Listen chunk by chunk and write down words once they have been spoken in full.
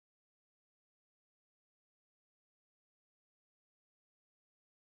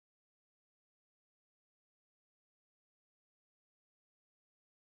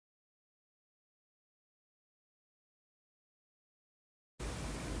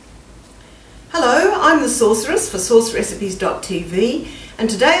I'm the Sorceress for saucerecipes.tv, and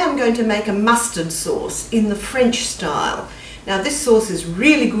today I'm going to make a mustard sauce in the French style. Now this sauce is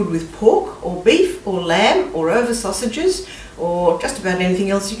really good with pork or beef or lamb or over sausages or just about anything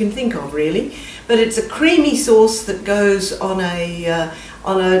else you can think of really, but it's a creamy sauce that goes on a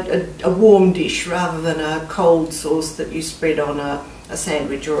warm dish rather than a cold sauce that you spread on a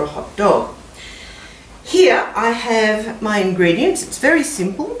sandwich or a hot dog. Here I have my ingredients. It's very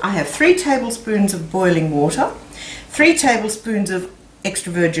simple. I have 3 tablespoons of boiling water, 3 tablespoons of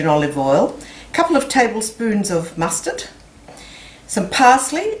extra virgin olive oil, a couple of tablespoons of mustard, some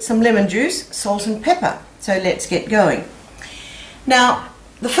parsley, some lemon juice, salt and pepper. So let's get going. Now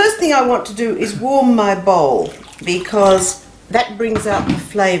the first thing I want to do is warm my bowl because that brings out the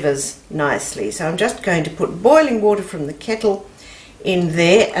flavours nicely. So I'm just going to put boiling water from the kettle in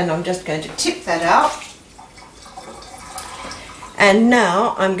there, and I'm just going to tip that out. And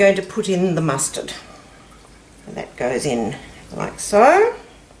now I'm going to put in the mustard. And that goes in like so.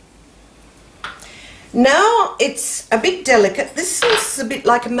 Now it's a bit delicate. This sauce is a bit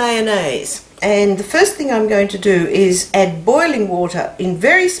like a mayonnaise. And the first thing I'm going to do is add boiling water in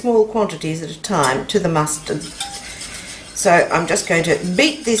very small quantities at a time to the mustard. So I'm just going to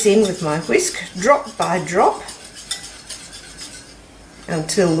beat this in with my whisk, drop by drop,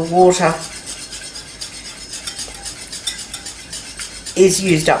 until the water is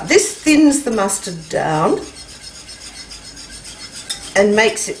used up. This thins the mustard down and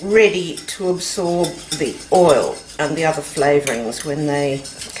makes it ready to absorb the oil and the other flavourings when they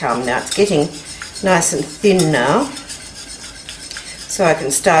come. Now it's getting nice and thin now, so I can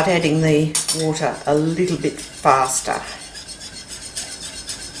start adding the water a little bit faster.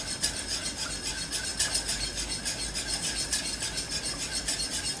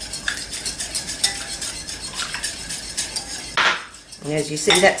 And as you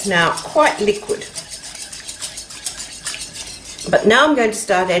see, that's now quite liquid. But now I'm going to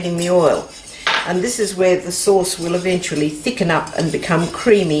start adding the oil, and this is where the sauce will eventually thicken up and become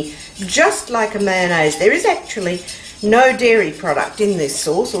creamy, just like a mayonnaise. There is actually no dairy product in this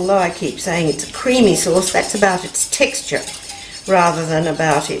sauce, although I keep saying it's a creamy sauce. That's about its texture rather than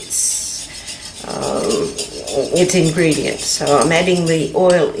about its ingredients. So I'm adding the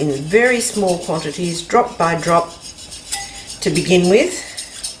oil in very small quantities, drop by drop, to begin with,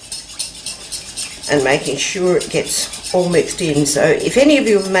 and making sure it gets all mixed in. So if any of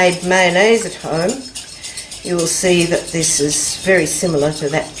you have made mayonnaise at home, you will see that this is very similar to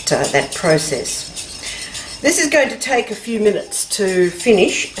that process. This is going to take a few minutes to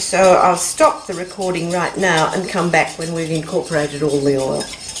finish, so I'll stop the recording right now and come back when we've incorporated all the oil.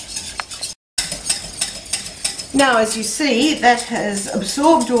 Now, as you see, that has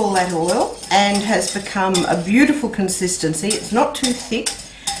absorbed all that oil and has become a beautiful consistency. It's not too thick,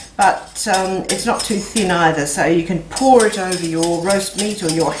 but it's not too thin either, so you can pour it over your roast meat or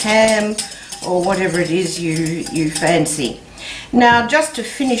your ham or whatever it is you fancy. Now, just to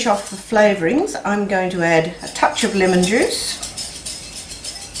finish off the flavourings, I'm going to add a touch of lemon juice,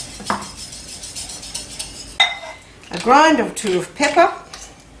 a grind or 2 of pepper,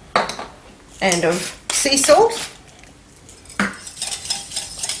 and of sea salt.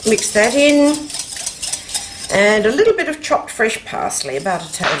 Mix that in, and a little bit of chopped fresh parsley, about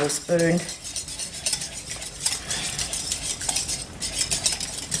a tablespoon.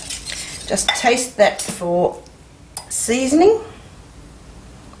 Just taste that for seasoning.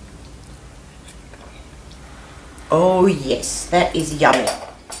 Oh yes, that is yummy.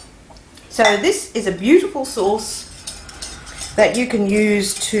 So this is a beautiful sauce that you can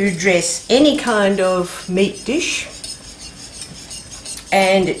use to dress any kind of meat dish,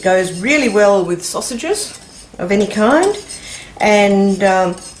 and it goes really well with sausages of any kind, and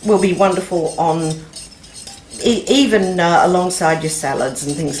will be wonderful on even alongside your salads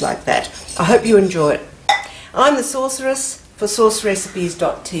and things like that. I hope you enjoy it. I'm the Sorceress for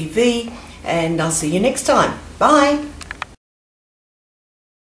saucerecipes.tv, and I'll see you next time. Bye.